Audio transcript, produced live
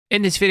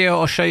In this video,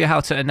 I'll show you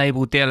how to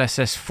enable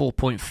DLSS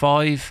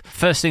 4.5.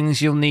 First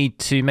things, you'll need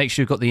to make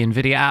sure you've got the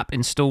NVIDIA app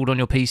installed on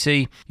your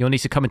PC. You'll need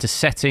to come into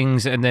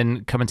settings and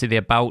then come into the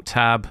About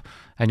tab.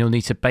 And you'll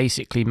need to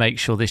basically make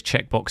sure this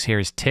checkbox here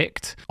is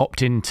ticked.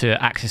 Opt in to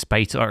access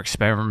beta or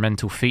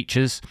experimental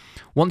features.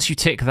 Once you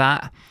tick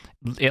that,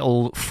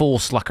 it'll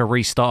force like a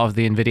restart of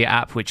the NVIDIA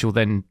app, which will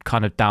then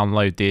kind of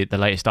download the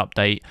latest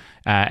update.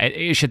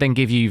 It should then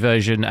give you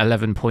version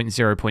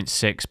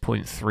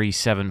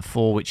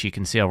 11.0.6.374, which you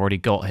can see I've already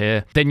got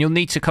here. Then you'll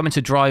need to come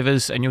into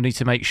drivers and you'll need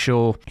to make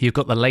sure you've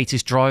got the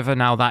latest driver.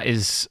 Now that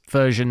is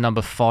version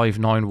number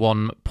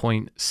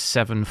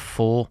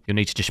 591.74. You'll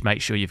need to just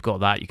make sure you've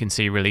got that. You can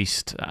see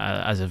released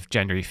as of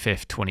January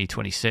 5th,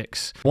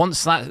 2026.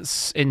 Once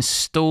that's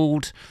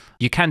installed,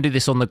 you can do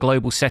this on the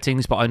global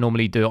settings, but I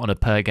normally do it on a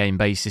per game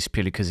basis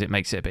purely because it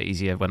makes it a bit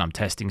easier when I'm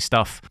testing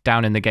stuff.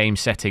 Down in the game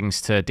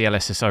settings to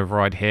DLSS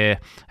override here,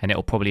 and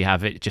it'll probably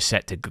have it just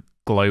set to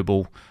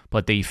global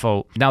by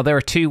default. Now there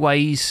are two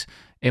ways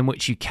in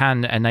which you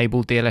can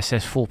enable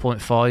DLSS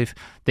 4.5.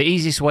 The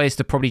easiest way is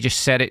to probably just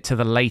set it to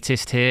the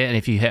latest here, and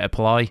if you hit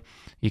apply,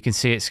 you can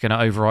see it's going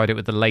to override it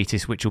with the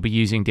latest, which will be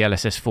using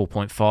DLSS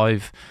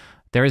 4.5.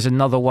 There is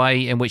another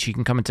way in which you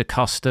can come into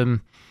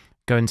custom,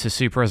 go into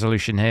super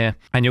resolution here,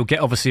 and you'll get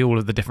obviously all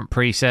of the different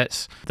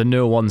presets. The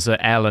newer ones are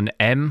L and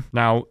M.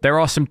 Now there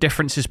are some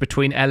differences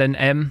between L and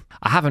M.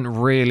 I haven't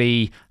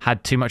really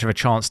had too much of a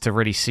chance to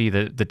really see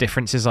the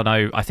differences.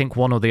 I think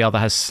one or the other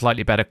has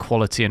slightly better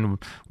quality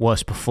and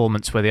worse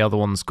performance, where the other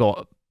one's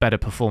got better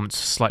performance,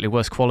 slightly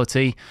worse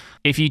quality.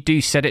 If you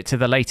do set it to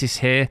the latest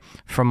here,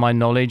 from my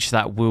knowledge,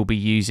 that will be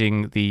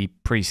using the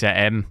preset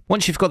M.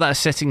 Once you've got that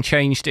setting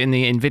changed in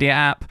the NVIDIA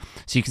app,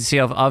 so you can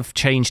see I've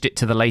changed it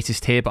to the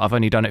latest here, but I've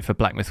only done it for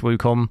Black Myth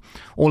Wukong.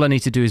 All I need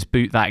to do is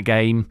boot that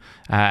game,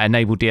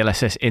 enable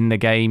DLSS in the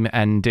game,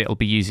 and it'll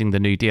be using the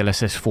new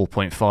DLSS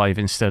 4.5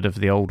 instead of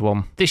the old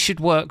one. This should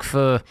work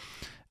for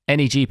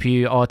any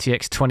GPU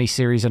RTX 20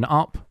 series and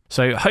up.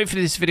 So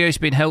hopefully this video has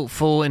been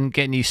helpful in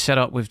getting you set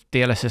up with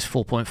DLSS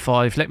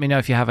 4.5. Let me know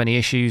if you have any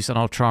issues and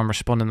I'll try and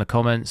respond in the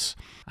comments.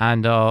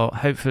 And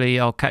hopefully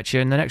I'll catch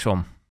you in the next one.